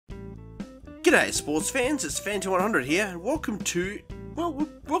G'day sports fans, it's Fan2100 here, and welcome to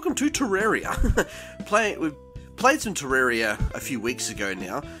Terraria. We've played some Terraria a few weeks ago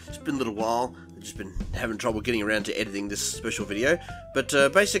now. It's been a little while. I've just been having trouble getting around to editing this special video. But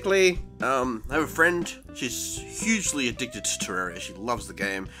basically, I have a friend. She's hugely addicted to Terraria. She loves the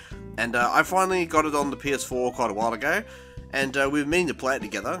game. And I finally got it on the PS4 quite a while ago. And we were meaning to play it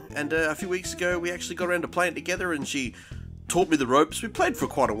together. And a few weeks ago, we actually got around to playing it together, and she taught me the ropes. We played for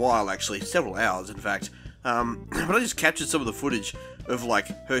quite a while, actually, several hours, in fact. But I just captured some of the footage of like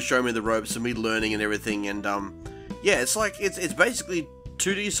her showing me the ropes and me learning and everything. And yeah, it's like it's basically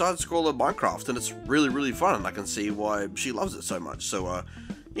 2D side-scroller Minecraft, and it's really fun. And I can see why she loves it so much. So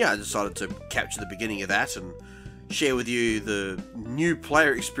yeah, I decided to capture the beginning of that and share with you the new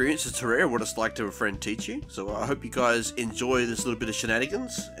player experience of Terraria, what it's like to have a friend teach you. So I hope you guys enjoy this little bit of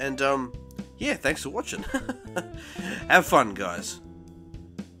shenanigans, and yeah, thanks for watching. Have fun, guys.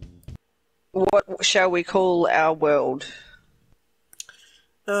 What shall we call our world?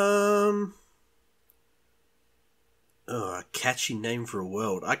 Oh, a catchy name for a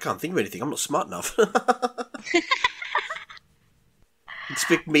world. I can't think of anything. I'm not smart enough.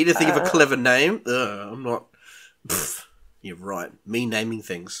 Expect me to think of a clever name? I'm not. Pfft, you're right. Me naming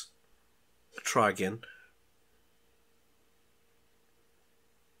things. Try again.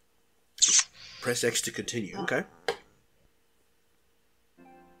 Press X to continue. Okay.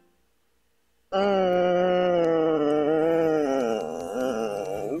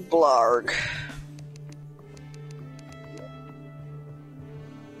 Blarg.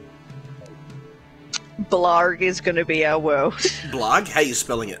 Blarg is going to be our world. Blarg? How are you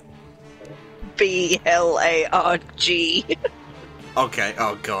spelling it? B-L-A-R-G. Okay.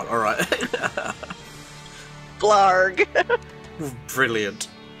 Oh god. All right. Blarg. Brilliant.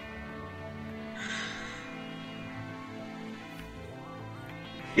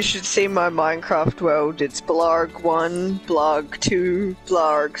 You should see my Minecraft world. It's Blarg 1, Blarg 2,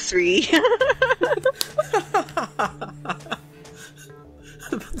 Blarg 3.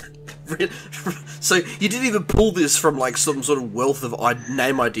 So you didn't even pull this from like some sort of wealth of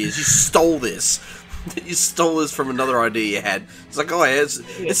name ideas. You stole this. You stole this from another idea you had. It's like, oh yeah,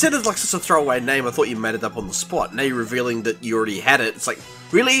 it sounded like such a throwaway name. I thought you made it up on the spot. Now you're revealing that you already had it. It's like,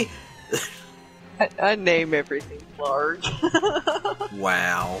 really? I name everything Blarg.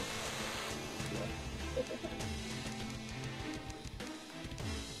 Wow.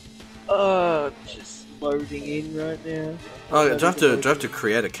 Oh, just loading in right now. Oh, do I have to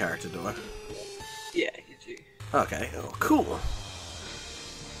create a character, do I? Yeah, you do. Okay, oh, cool.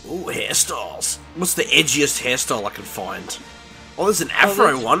 Ooh, hairstyles. What's the edgiest hairstyle I can find? Oh, there's an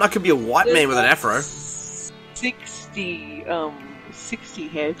afro one. I could be a white man with an afro. 60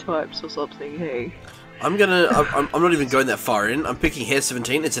 hair types or something, hey. I'm not even going that far in. I'm picking hair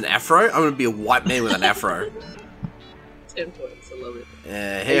 17. It's an afro. I'm gonna be a white man with an afro. 10 points, I love it.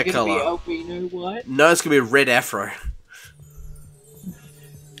 Hair color. Are you gonna be albino white? No, it's gonna be a red afro.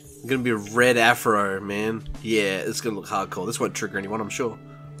 It's gonna be a red afro, man. Yeah, it's gonna look hardcore. This won't trigger anyone, I'm sure.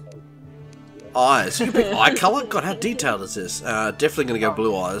 Eyes. You can pick eye color? God, how detailed is this? Definitely gonna go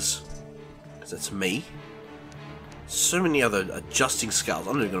blue eyes. Because that's me. So many other adjusting scales.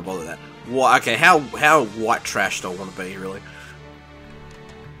 I'm not even gonna bother with that. Why? Okay, how white trash do I want to be, really?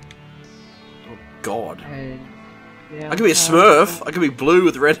 Oh god. Yeah, I could be a Smurf. I could be blue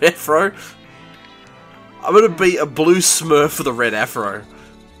with red afro. I'm gonna be a blue Smurf with a red afro.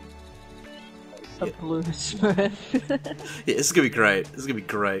 A blue Smurf. Yeah, this is gonna be great. This is gonna be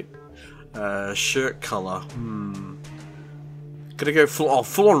great. Shirt color. Gonna go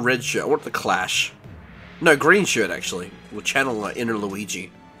full on red shirt. I want the Clash. No, green shirt actually. We'll channel inner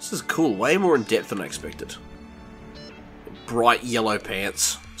Luigi. This is cool. Way more in depth than I expected. Bright yellow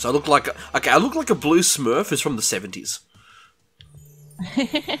pants. So I look like I look like a blue Smurf who's from the 70s.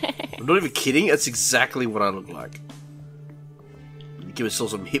 I'm not even kidding. That's exactly what I look like. Give myself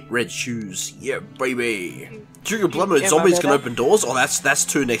some hip red shoes. Yeah, baby. During a blood moon, zombies can open doors. Oh, that's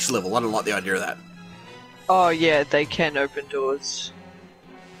too next level. I don't like the idea of that. Oh yeah, they can open doors.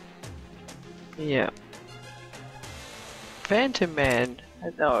 Yeah. Phantom Man.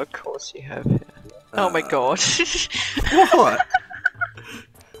 No, of course you have. Oh my god. What?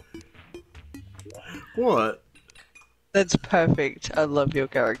 What? That's perfect. I love your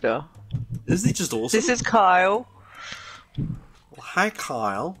character. Isn't he just awesome? This is Kyle. Well, hi,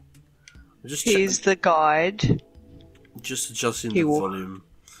 Kyle. He's the guide. Just adjusting the volume.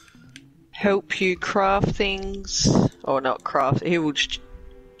 Help you craft things. Or not craft. He will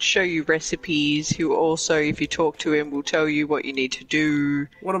show you recipes. He will also, if you talk to him, will tell you what you need to do.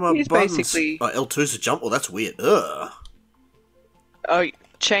 What are my buttons? Basically... Oh, L2's to jump? Well, that's weird. Ugh. Oh,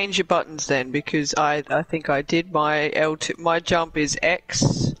 change your buttons then, because I think I did my L2. My jump is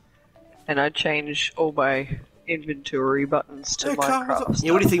X, and I change all my inventory buttons to Minecraft.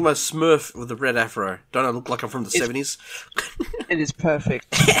 Yeah, what do you think of my Smurf with the red afro? Don't I look like I'm from the 70s? It is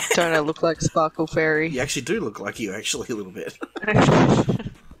perfect. Don't I look like Sparkle Fairy? You actually do look like you, actually, a little bit.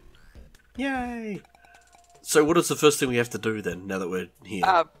 Yay! So what is the first thing we have to do then, now that we're here?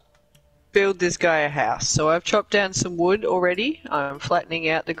 Build this guy a house. So I've chopped down some wood already. I'm flattening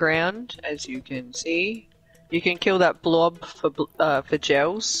out the ground, as you can see. You can kill that blob for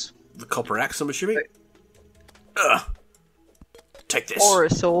gels. The copper axe, I'm assuming? Take this. Or a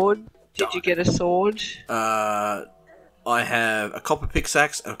sword. Did you get a sword? I have a copper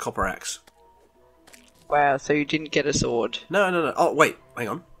pickaxe and a copper axe. Wow, so you didn't get a sword. No. Oh, wait, hang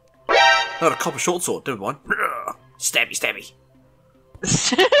on. Not a copper short sword, never mind. Stabby, stabby.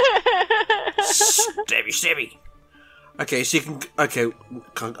 Stabby, stabby. Okay, so you can... Okay,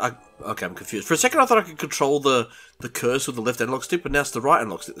 I'm confused. For a second I thought I could control the curse with the left analog stick, but now it's the right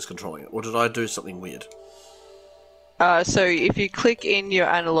analog stick that's controlling it. Or did I do something weird? So if you click in your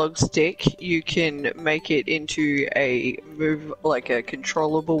analog stick, you can make it into a like a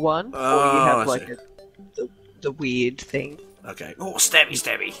controllable one, or you have like the weird thing. Okay. Oh, stabby,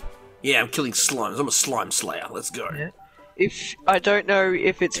 stabby. Yeah, I'm killing slimes. I'm a slime slayer. Let's go. Yeah. If I don't know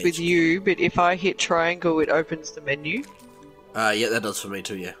if it's with you, but if I hit triangle, it opens the menu. Yeah, that does for me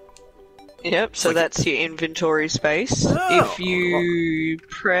too. Yeah. Yep. So that's your inventory space. If you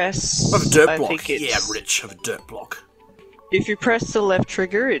press, I have a dirt block. I think it's, yeah, I'm rich. I have a dirt block. If you press the left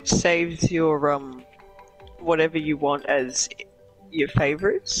trigger, it saves your whatever you want as your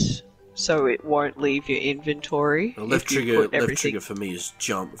favorites, so it won't leave your inventory. The left trigger for me is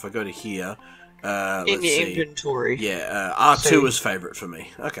jump. If I go to here, in your inventory. Yeah, R2 is favourite for me.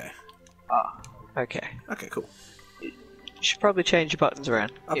 Okay. Ah, okay. Okay, cool. You should probably change your buttons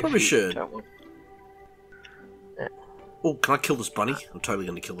around. I probably should. Oh, can I kill this bunny? I'm totally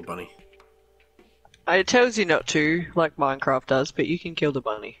going to kill the bunny. It tells you not to, like Minecraft does, but you can kill the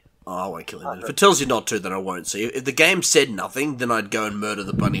bunny. Oh, I won't kill him. If it tells you not to, then I won't. See, if the game said nothing, then I'd go and murder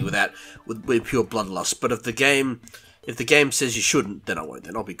the bunny with pure bloodlust. But if the game says you shouldn't, then I won't.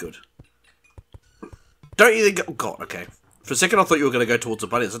 Then I'll be good. Don't you think? Oh God, okay. For a second, I thought you were going to go towards the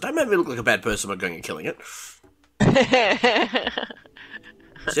bunny. So don't make me look like a bad person by going and killing it. So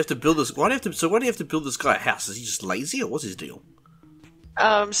you have to build this. Why do you have to build this guy a house? Is he just lazy, or what's his deal?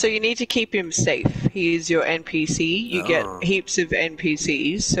 So you need to keep him safe. He is your NPC. You get heaps of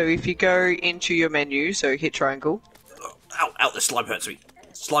NPCs. So if you go into your menu, so hit triangle. Ow, ow, the slime hurts me.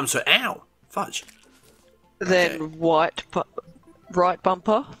 Slime's hurt. Ow, fudge. Then right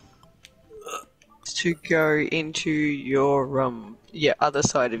bumper to go into your other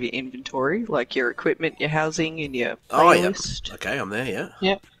side of your inventory, like your equipment, your housing, and your playlist. Oh, yeah. Okay, I'm there, yeah.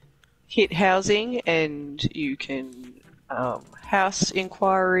 Yep. Hit housing, and you can house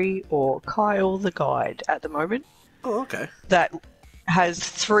inquiry or Kyle the guide at the moment. Oh, okay. That has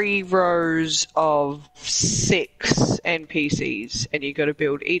 3 rows of 6 NPCs, and you got to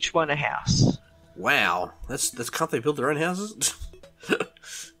build each one a house. Wow, that's can't they build their own houses?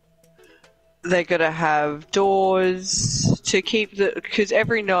 They're gonna have doors to keep because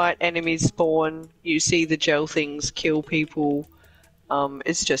every night enemies spawn. You see the gel things kill people.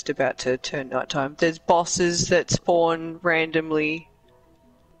 It's just about to turn nighttime. There's bosses that spawn randomly.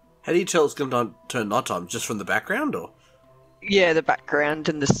 How do you tell it's going to turn nighttime? Just from the background, or? Yeah, the background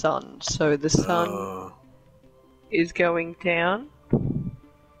and the sun. So the sun is going down.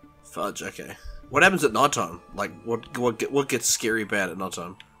 Fudge. Okay. What happens at nighttime? Like, what gets scary bad at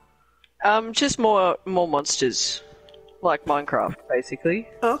nighttime? Just more monsters, like Minecraft, basically.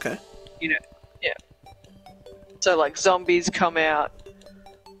 Oh, okay. You know, yeah. So like zombies come out.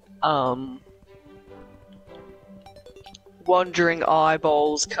 Wandering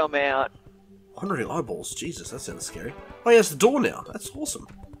eyeballs come out. Wandering eyeballs? Jesus, that sounds scary. Oh yeah, it's the door now. That's awesome.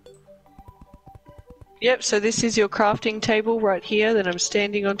 Yep, so this is your crafting table right here that I'm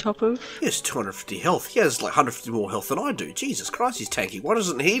standing on top of. He has 250 health. He has like 150 more health than I do. Jesus Christ, he's tanky. Why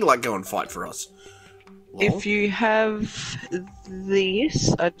doesn't he like go and fight for us? Lol. If you have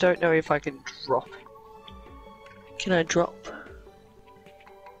this, I don't know if I can drop. Can I drop?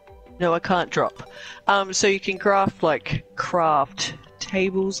 No, I can't drop. So you can craft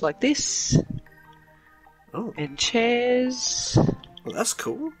tables like this. Oh. And chairs. Well, that's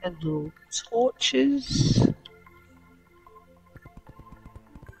cool. And little torches.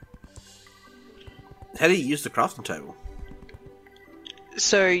 How do you use the crafting table?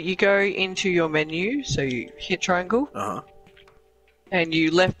 So you go into your menu, so you hit triangle. Uh-huh. And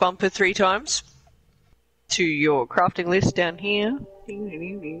you left bumper 3 times to your crafting list down here.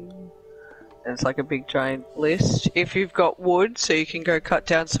 And it's like a big giant list. If you've got wood, so you can go cut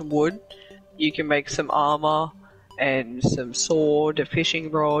down some wood, you can make some armor and some sword, a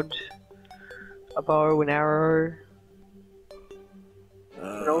fishing rod, a bow and arrow,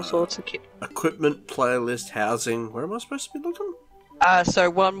 and all sorts of kit. Equipment, playlist, housing. Where am I supposed to be looking? So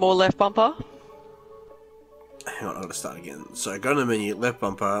one more left bumper. Hang on, I'm gonna start again. So go to the menu, left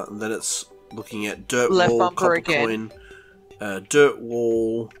bumper, and then it's looking at dirt Left wall, bumper copper again. coin, dirt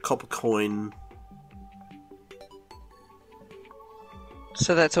wall, copper coin.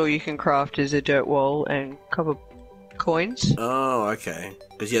 So that's all you can craft is a dirt wall and copper coins. Oh, okay.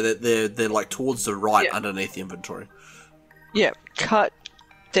 Because yeah, they're like towards the right, Yeah. underneath the inventory. Yep. Cut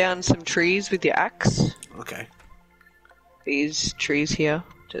down some trees with your axe. Okay. These trees here,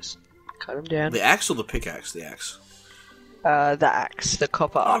 just cut them down. The axe or the pickaxe? The axe. The axe, the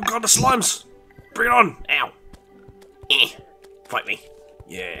copper. Oh god, the slimes! Bring it on! Ow! Fight me.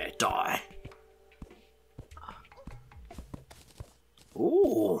 Yeah, die.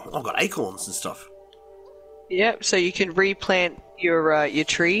 Ooh, I've got acorns and stuff. Yep. So you can replant your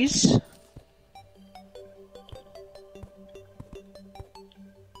trees.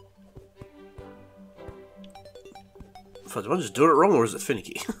 Did I just do it wrong or is it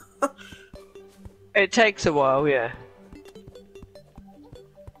finicky? It takes a while, yeah.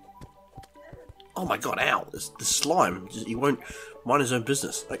 Oh my god, ow! The slime. He won't mind his own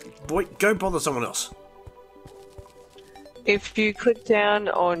business. Like, boy, go bother someone else. If you click down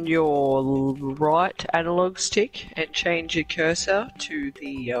on your right analog stick and change your cursor to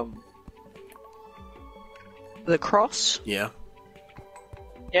the cross, Yeah.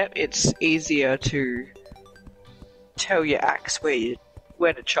 yep, it's easier to tell your axe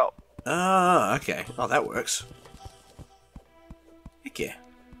where to chop. Ah, okay. Oh, that works. Heck yeah.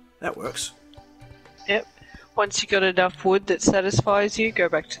 That works. Yep. Once you got enough wood that satisfies you, go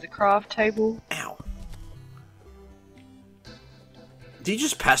back to the craft table. Ow. Do you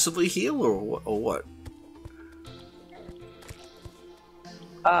just passively heal or what?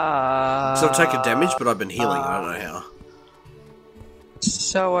 So I'm taking damage, but I've been healing. I don't know how.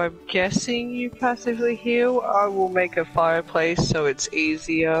 So I'm guessing you passively heal. I will make a fireplace so it's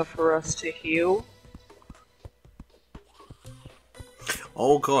easier for us to heal.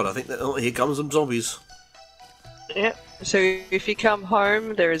 Oh god, I think that here comes some zombies. Yep. So if you come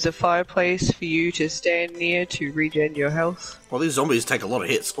home, there is a fireplace for you to stand near to regen your health. Well, these zombies take a lot of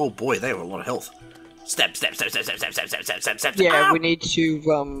hits. Oh boy, they have a lot of health. Stab, stab, stab, stab, stab, stab, stab, stab, stab, stab, stab. Yeah, Ow! we need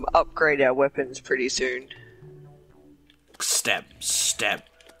to upgrade our weapons pretty soon. Stab, stab,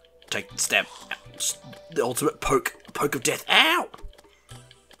 take, stab. The ultimate poke of death. Ow!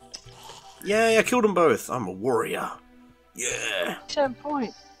 Yay, I killed them both. I'm a warrior. Yeah. 10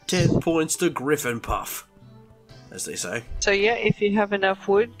 points. 10 points to Griffin Puff, as they say. So yeah, if you have enough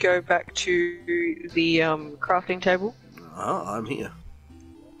wood, go back to the crafting table. Ah, I'm here.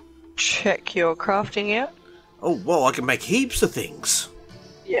 Check your crafting out. Oh, well, I can make heaps of things.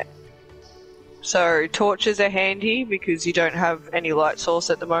 Yeah. So torches are handy because you don't have any light source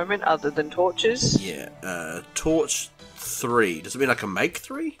at the moment other than torches. Yeah, torch 3. Does it mean I can make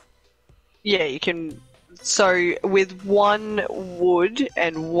 3? Yeah, you can. So with 1 wood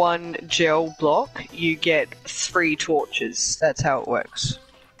and 1 gel block, you get 3 torches. That's how it works.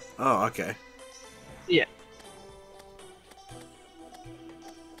 Oh, okay. Yeah.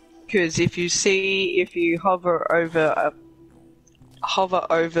 Because if you hover over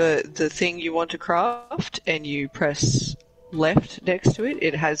the thing you want to craft and you press left next to it,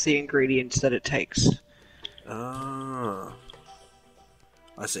 it has the ingredients that it takes. Ah.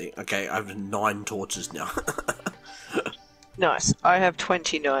 I see. Okay, I have 9 torches now. Nice. I have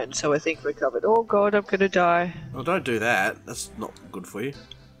 29, so I think we're covered. Oh god, I'm gonna die. Well, don't do that. That's not good for you.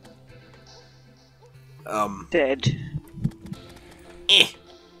 Dead. Eh.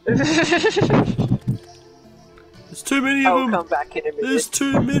 There's too many of I'll them. come back in a minute. There's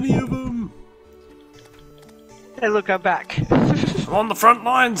too many of them. Hey, look, I'm back. I'm on the front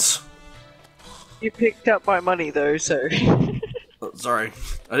lines. You picked up my money though, so Oh, sorry,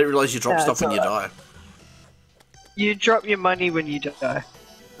 I didn't realise you drop No, stuff it's when you die. alright. You drop your money when you die.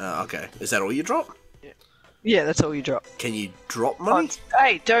 Okay, is that all you drop? Yeah, that's all you drop. Can you drop money?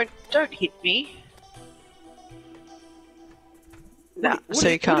 Hey, don't hit me. Nah, so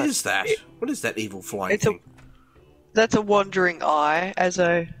you can't. What is that? What is that evil flying It's a- thing? That's a wandering eye, as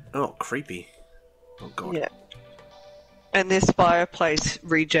a Oh, creepy. Oh god. yeah. And this fireplace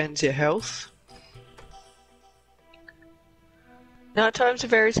regens your health. Nighttime's a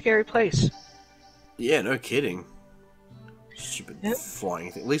very scary place. Yeah, no kidding. Stupid Yep.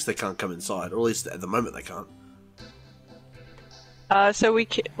 flying thing. At least they can't come inside, or at least at the moment they can't. So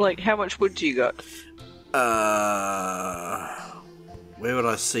like, how much wood do you got? Where would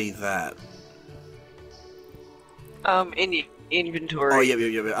I see that? In your inventory. Oh,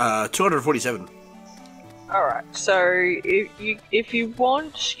 yeah. 247. Alright, so if you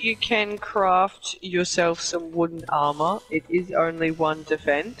want, you can craft yourself some wooden armor. It is only 1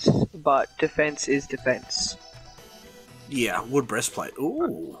 defense, but defense is defense. Yeah, wood breastplate.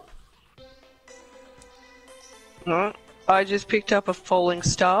 Ooh. Alright, I just picked up a falling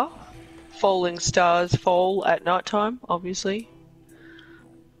star. Falling stars fall at nighttime, obviously.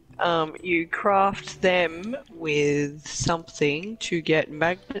 You craft them with something to get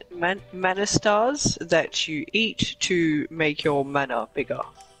mana stars that you eat to make your mana bigger.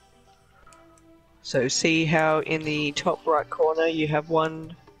 So see how in the top right corner you have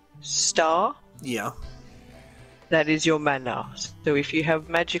 1 star? Yeah. That is your mana. So if you have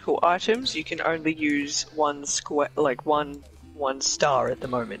magical items, you can only use 1 square, like one star at the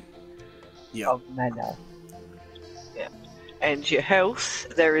moment. Yeah. Of mana. Yeah. And your health,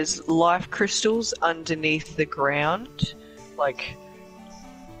 there is life crystals underneath the ground. Like,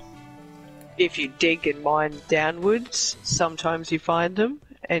 if you dig and mine downwards, sometimes you find them,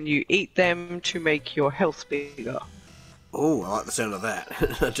 and you eat them to make your health bigger. Oh, I like the sound of that.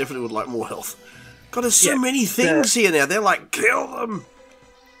 I definitely would like more health. God, there's so many things here now. They're like, kill them!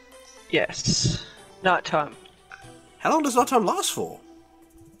 Yes. Nighttime. How long does nighttime last for?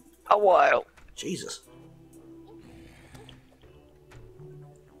 A while. Jesus.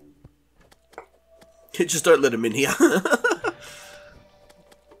 Just don't let him in here.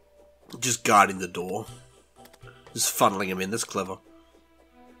 Just guarding the door. Just funneling him in, that's clever.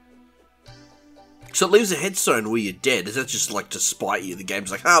 So it leaves a headstone where you're dead. Is that just like to spite you? The game's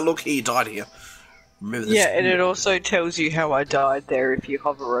like, ah, look, here, you died here. Remember this? Yeah, and it also tells you how I died there if you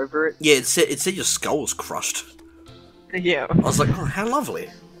hover over it. Yeah, it said your skull was crushed. Yeah. I was like, oh, how lovely.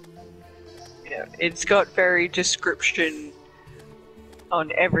 Yeah, it's got very description on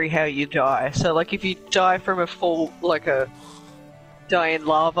every how you die. So, like, if you die from a fall, like a die in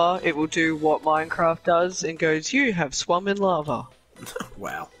lava, it will do what Minecraft does and goes, you have swum in lava.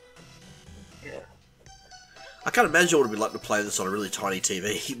 Wow. Yeah. I can't imagine what it would be like to play this on a really tiny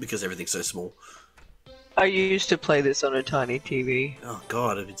TV because everything's so small. I used to play this on a tiny TV. Oh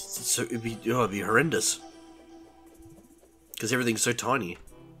god, it'd be horrendous. Because everything's so tiny.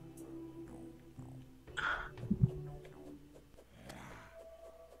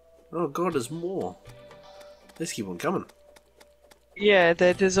 Oh god, there's more. Let's keep on coming. Yeah,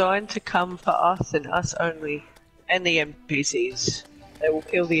 they're designed to come for us and us only. And the NPCs. They will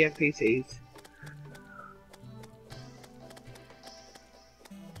kill the NPCs.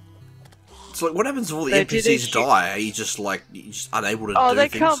 So, like, what happens if all the NPCs die? Are you just unable to do things? Oh, they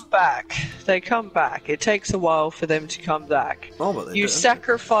come back. They come back. It takes a while for them to come back. Oh, but you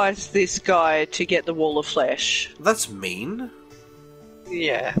sacrifice this guy to get the wall of flesh. That's mean.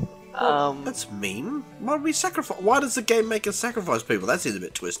 Yeah. That's mean. Why do we sacrifice? Why does the game make us sacrifice people? That seems a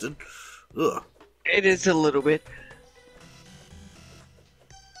bit twisted. Ugh. It is a little bit.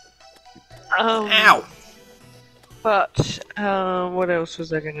 Ow! But, what else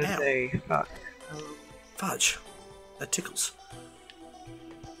was I gonna say? Fuck. Fudge. That tickles.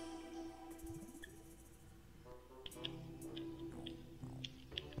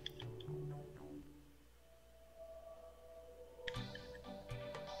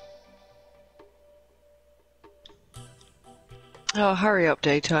 Oh, hurry up,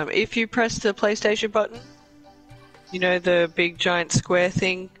 daytime. If you press the PlayStation button, you know, the big giant square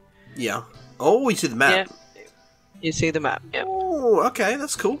thing? Yeah. Oh, you see the map. Yeah. You see the map, yeah. Oh, okay,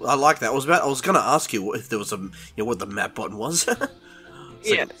 that's cool. I like that. I was gonna ask you if there was what the map button was.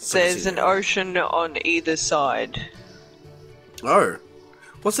 Yeah, there's an ocean on either side. Oh.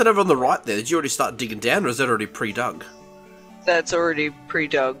 What's that over on the right there? Did you already start digging down, or is that already pre-dug? That's already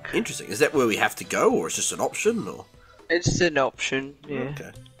pre-dug. Interesting. Is that where we have to go, or is it just an option, or...? It's an option, yeah.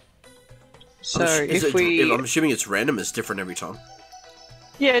 Okay. So I'm assuming it's random. It's different every time.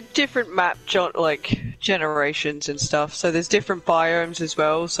 Yeah, different map generations and stuff. So there's different biomes as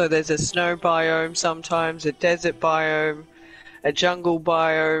well. So there's a snow biome sometimes, a desert biome, a jungle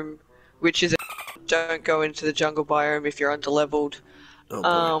biome, which is don't go into the jungle biome if you're underleveled. Oh,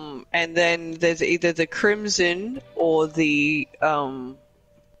 boy. And then there's either the crimson or the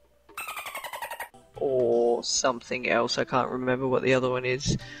or something else. I can't remember what the other one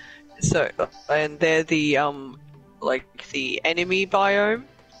is. So, and they're the like the enemy biome.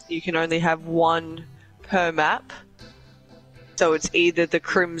 You can only have one per map. So it's either the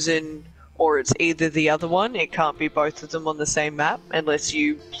crimson or it's either the other one. It can't be both of them on the same map unless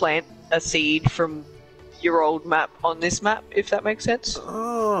you plant a seed from your old map on this map, if that makes sense.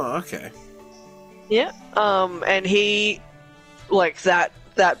 Oh, okay. Yeah. And he, like that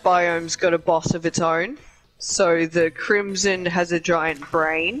biome's got a boss of its own. So the Crimson has a giant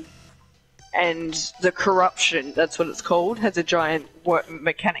brain, and the Corruption, that's what it's called, has a giant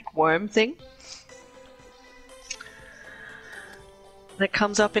mechanic worm thing that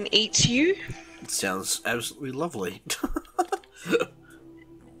comes up and eats you. It sounds absolutely lovely.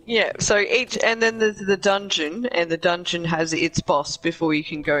 Yeah, so and then there's the dungeon, and the dungeon has its boss before you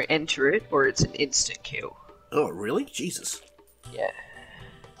can go enter it, or it's an instant kill. Oh, really? Jesus. Yeah.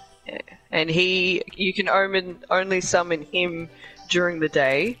 Yeah. And you can only summon him during the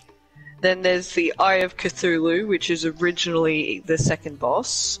day. Then there's the Eye of Cthulhu, which is originally the second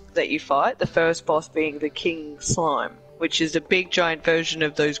boss that you fight, the first boss being the King Slime, which is a big giant version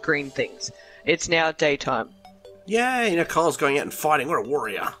of those green things. It's now daytime. Yay, Kyle's going out and fighting. What a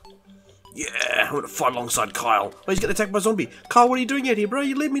warrior. Yeah, I'm gonna fight alongside Kyle. Oh, he's getting attacked by a zombie. Kyle, what are you doing out here, bro?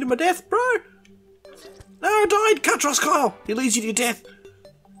 You lead me to my death, bro? No, I died. Can't trust Kyle. He leads you to your death.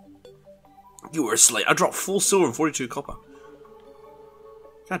 You were a slave. I dropped 4 silver and 42 copper.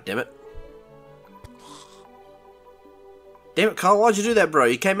 God damn it. Damn it, Kyle, why'd you do that, bro?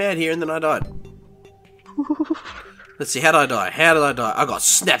 You came out here and then I died. Let's see, how did I die? How did I die? I got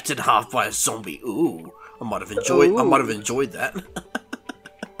snapped in half by a zombie. Ooh. I might have enjoyed that.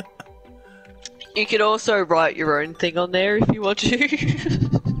 You could also write your own thing on there if you want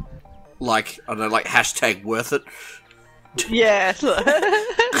to. Like, I don't know, like hashtag worth it. Yeah.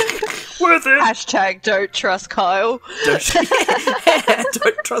 Worth it! Hashtag don't trust Kyle. Don't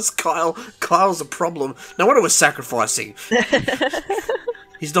trust Kyle. Kyle's a problem. No wonder we're sacrificing.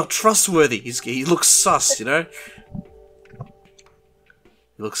 He's not trustworthy. He looks sus, you know?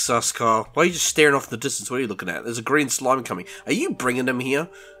 He looks sus, Kyle. Why are you just staring off in the distance? What are you looking at? There's a green slime coming. Are you bringing him here?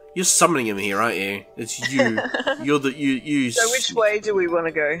 You're summoning him here, aren't you? It's you. You're the you. So which way do we want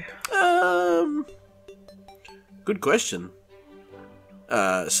to go? Good question.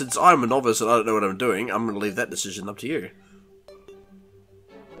 Since I'm a novice and I don't know what I'm doing, I'm going to leave that decision up to you.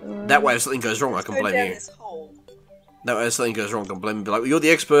 That way, if something goes wrong, I can blame you. That way, if something goes wrong, I can blame you. Be like, well, you're the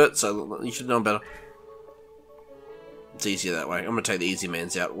expert, so you should know better. It's easier that way. I'm going to take the easy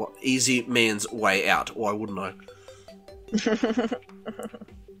man's out. Easy man's way out. Why wouldn't I?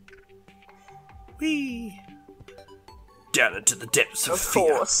 Whee! Down into the depths of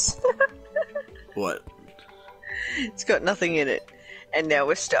fear. Of course. What? It's got nothing in it. And now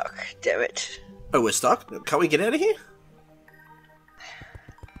we're stuck. Damn it. Oh, we're stuck? Can't we get out of here?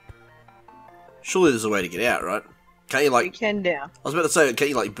 Surely there's a way to get out, right? Can't you, like... We can now. I was about to say, can't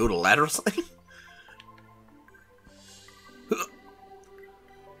you, like, build a ladder or something?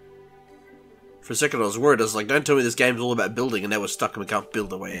 For a second I was worried. I was like, don't tell me this game's all about building and now we're stuck and we can't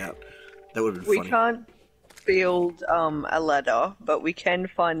build a way out. That would have been funny. We can't build a ladder, but we can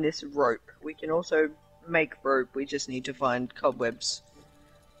find this rope. We can also make rope. We just need to find cobwebs.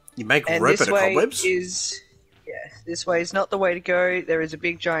 You make rope out of cobwebs? This way is not the way to go. There is a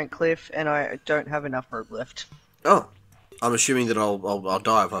big giant cliff and I don't have enough rope left. Oh. I'm assuming that I'll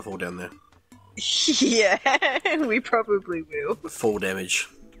die if I fall down there. Yeah, we probably will. Fall damage.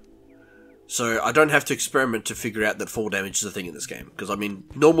 So I don't have to experiment to figure out that fall damage is a thing in this game. Because I mean,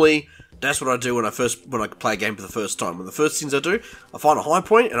 normally that's what I do when I play a game for the first time. One of the first things I do, I find a high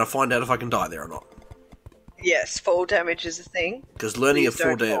point and I find out if I can die there or not. Yes, fall damage is a thing. Because learning of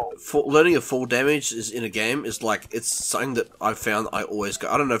fall damage is in a game is like, it's something that I've found I always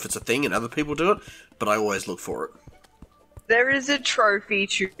go. I don't know if it's a thing and other people do it, but I always look for it. There is a trophy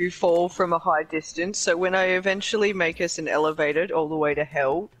to fall from a high distance, so when I eventually make us an elevated all the way to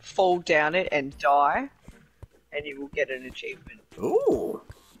hell, fall down it and die, and you will get an achievement. Ooh!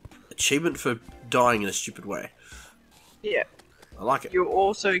 Achievement for dying in a stupid way. Yeah. I like it. You'll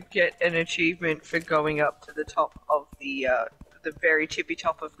also get an achievement for going up to the top of the very tippy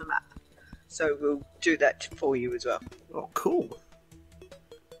top of the map. So we'll do that for you as well. Oh, cool.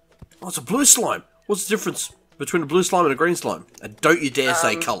 Oh, it's a blue slime! What's the difference between a blue slime and a green slime? And don't you dare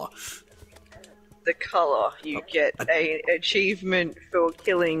say colour. The colour. You get an achievement for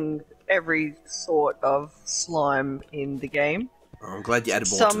killing every sort of slime in the game. Oh, I'm glad you added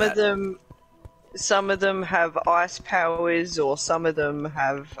more to that. Some of them have ice powers, or some of them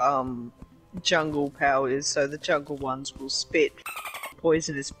have jungle powers, so the jungle ones will spit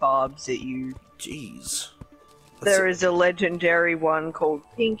poisonous barbs at you. Jeez. There is a legendary one called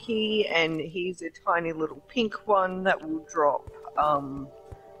Pinky, and he's a tiny little pink one that will drop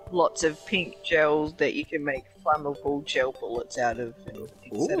lots of pink gels that you can make flammable gel bullets out of,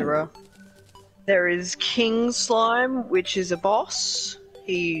 etc. There is King Slime, which is a boss.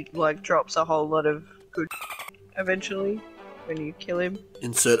 He drops a whole lot of good eventually when you kill him.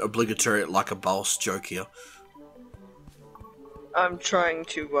 Insert obligatory like a boss joke here. I'm trying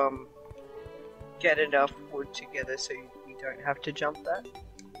to get enough wood together so you don't have to jump that.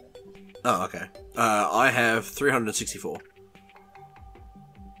 Oh, okay. I have 364.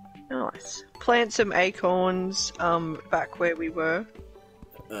 Nice. Plant some acorns back where we were.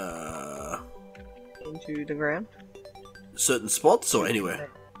 Into the ground. Certain spots or anywhere?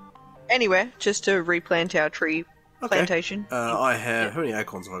 Anywhere, just to replant our tree plantation. I have how many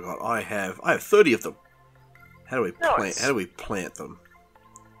acorns have I got? I have 30 of them. How do we plant? How do we plant them?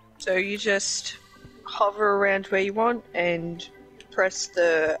 So you just hover around where you want and press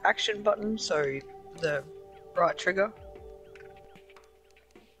the action button, so the right trigger.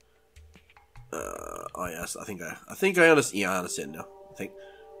 Oh yes, I think I understand. Yeah, I understand now. I think.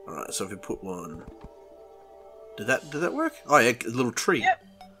 All right, so if we put one, did that work? Oh yeah, a little tree. Yep.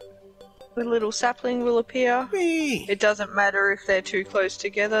 A little sapling will appear. Whee! It doesn't matter if they're too close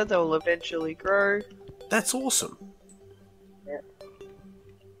together; they'll eventually grow. That's awesome. Yep.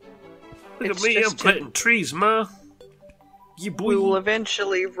 Look at me, I'm planting trees, ma. You boy. We will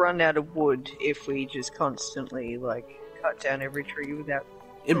eventually run out of wood if we just constantly cut down every tree without.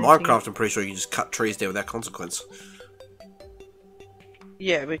 In Minecraft, I'm pretty sure you can just cut trees down without consequence.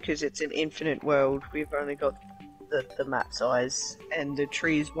 Yeah, because it's an infinite world. We've only got the map size, and the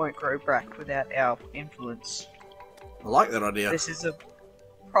trees won't grow back without our influence. I like that idea. This is a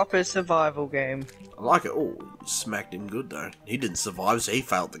proper survival game. I like it. Oh, you smacked him good though. He didn't survive, so he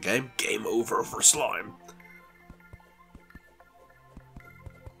failed the game. Game over for slime.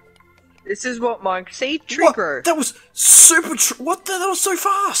 This is what see tree growth. That was super. What? That was so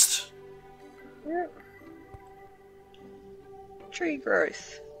fast. Yeah. Tree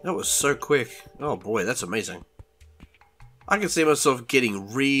growth. That was so quick. Oh boy, that's amazing. I can see myself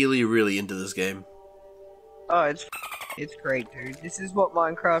getting really, really into this game. Oh, it's great, dude. This is what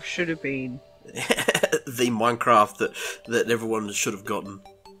Minecraft should have been. The Minecraft that everyone should have gotten.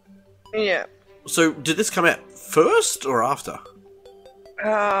 Yeah. So, did this come out first or after?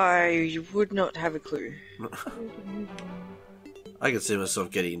 I would not have a clue. I can see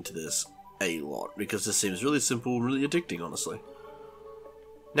myself getting into this a lot because this seems really simple and really addicting, honestly.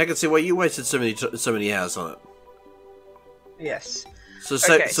 Now I can see why you wasted so many hours on it. Yes. So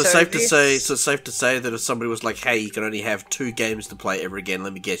safe to say that if somebody was like, "Hey, you can only have 2 games to play ever again,"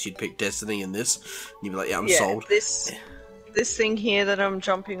 let me guess, you'd pick Destiny and this. And you'd be like, "Yeah, I'm sold." This thing here that I'm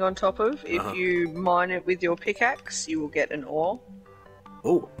jumping on top of, if you mine it with your pickaxe, you will get an ore.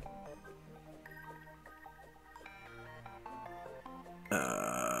 Oh.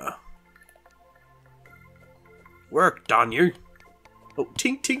 Work done, you. Oh,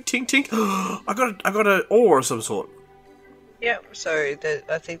 tink, tink, tink, tink. I got an ore of some sort. Yep. So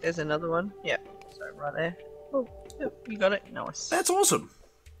I think there's another one. Yep. So right there. Oh, yep, you got it. Nice. That's awesome.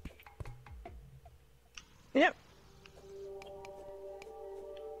 Yep.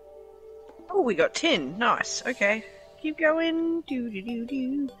 Oh, we got 10. Nice. Okay. Keep going.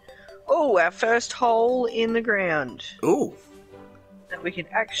 Do. Oh, our first hole in the ground. Ooh. That we can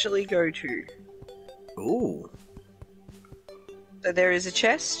actually go to. Ooh. So there is a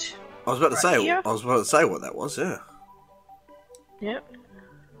chest. I was about to say what that was. Yeah. Yep.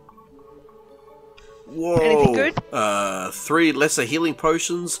 Whoa. Anything good? 3 lesser healing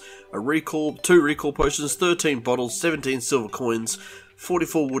potions, 2 recall potions, 13 bottles, 17 silver coins,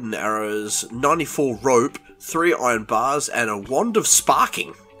 44 wooden arrows, 94 rope, 3 iron bars, and a wand of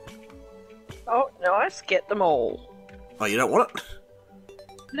sparking. Oh, nice. Get them all. Oh, you don't want it?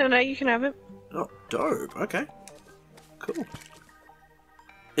 No, you can have it. Oh, dope. Okay. Cool.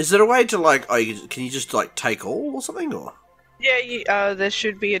 Is there a way to, can you just, take all or something, or? Yeah, there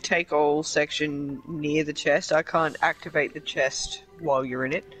should be a take all section near the chest. I can't activate the chest while you're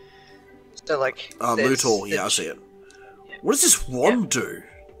in it. So, loot all. Yeah, I see it. Yeah. What does this wand do?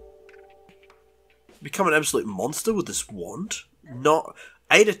 Become an absolute monster with this wand? Not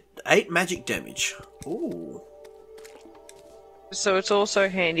 8 magic damage. Ooh. So it's also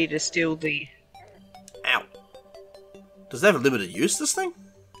handy to steal the... Ow. Does it have a limited use, this thing?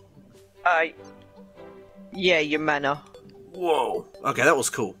 Yeah, your mana. Whoa. Okay, that was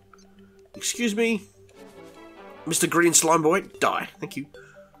cool. Excuse me, Mr. Green Slime Boy. Die. Thank you.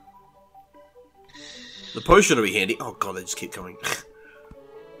 The potion will be handy. Oh god, they just keep coming.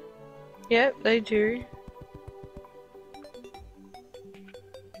 Yep, they do.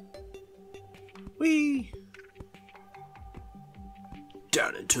 Whee!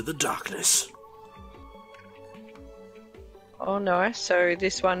 Down into the darkness. Oh nice, so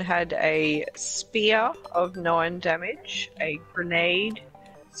this one had a spear of 9 damage, a grenade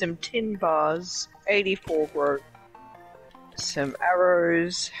some tin bars, 84 rope, some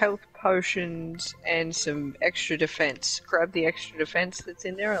arrows, health potions, and some extra defense. Grab the extra defense that's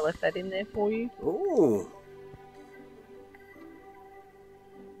in there. I left that in there for you. Ooh.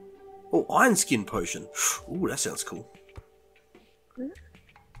 Oh, iron skin potion. Ooh, that sounds cool.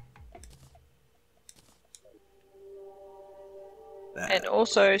 And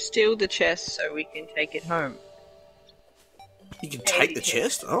also steal the chest so we can take it home. You can take the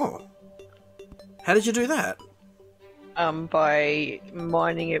chest? Oh. How did you do that? By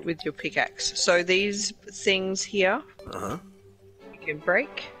mining it with your pickaxe. So these things here, you can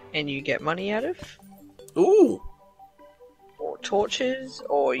break and you get money out of. Ooh. Or torches,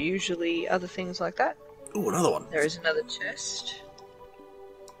 or usually other things like that. Ooh, another one. There is another chest.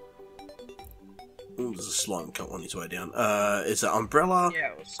 Ooh, there's a slime cut on his way down. It's an umbrella,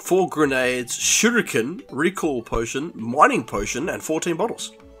 Yeah, 4 grenades, shuriken, recall potion, mining potion, and 14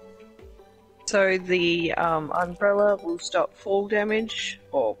 bottles. So the umbrella will stop fall damage,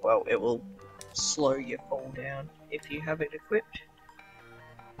 or, well, it will slow your fall down if you have it equipped.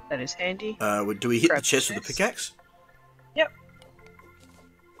 That is handy. Do we hit Grab the chest with the pickaxe? Yep.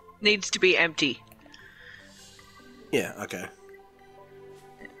 Needs to be empty. Yeah, okay.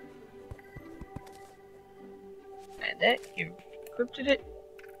 And that, you equipped it.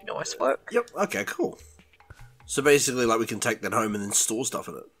 Nice work. Yep, okay, cool. So basically, like, we can take that home and then store stuff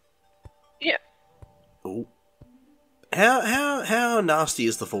in it. Yeah. Ooh. How nasty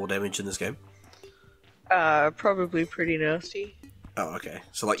is the fall damage in this game? Probably pretty nasty. Oh, okay.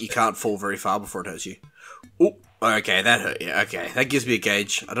 So, like, you can't fall very far before it hurts you. Oh, okay, that hurt. Yeah, okay. That gives me a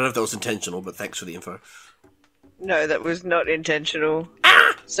gauge. I don't know if that was intentional, but thanks for the info. No, that was not intentional.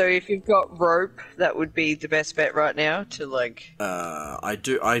 Ah! So if you've got rope, that would be the best bet right now to, like... I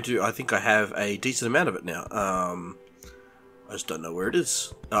do. I think I have a decent amount of it now. I just don't know where it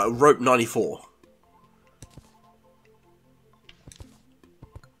is. Rope 94.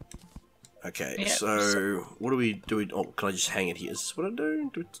 Okay, Yeah, so what do we do? Oh, can I just hang it here? Is this what I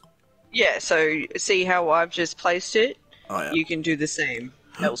do? Yeah, so see how I've just placed it? Oh, yeah. You can do the same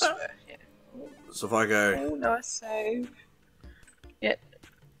elsewhere. Yeah. So if I go... Oh, nice save. Yep.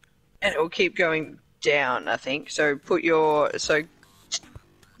 And it will keep going down, I think. So put your... So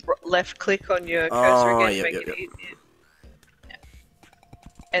left click on your cursor again to make it easier. Yeah.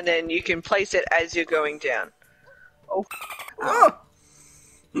 And then you can place it as you're going down. Oh. Ah!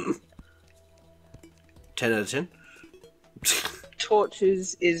 10 out of 10.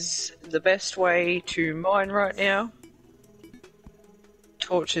 Torches is the best way to mine right now.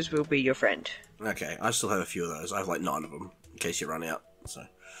 Torches will be your friend. Okay, I still have a few of those. I have like 9 of them in case you run out. So,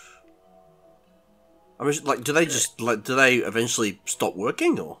 I mean, like, do they just do they eventually stop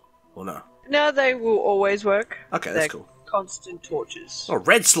working or no? No, they will always work. Okay, that's cool. Constant torches. Oh,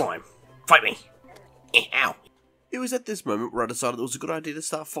 red slime, fight me! Ow! It was at this moment where I decided it was a good idea to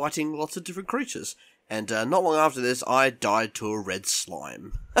start fighting lots of different creatures. And not long after this, I died to a red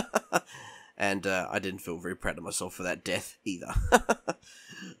slime. And I didn't feel very proud of myself for that death either.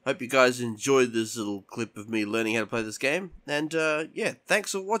 Hope you guys enjoyed this little clip of me learning how to play this game. And yeah,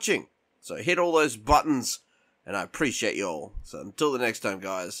 thanks for watching. So hit all those buttons, and I appreciate you all. So until the next time,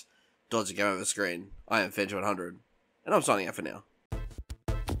 guys, dodge a game over screen. I am Fench100, and I'm signing out for now.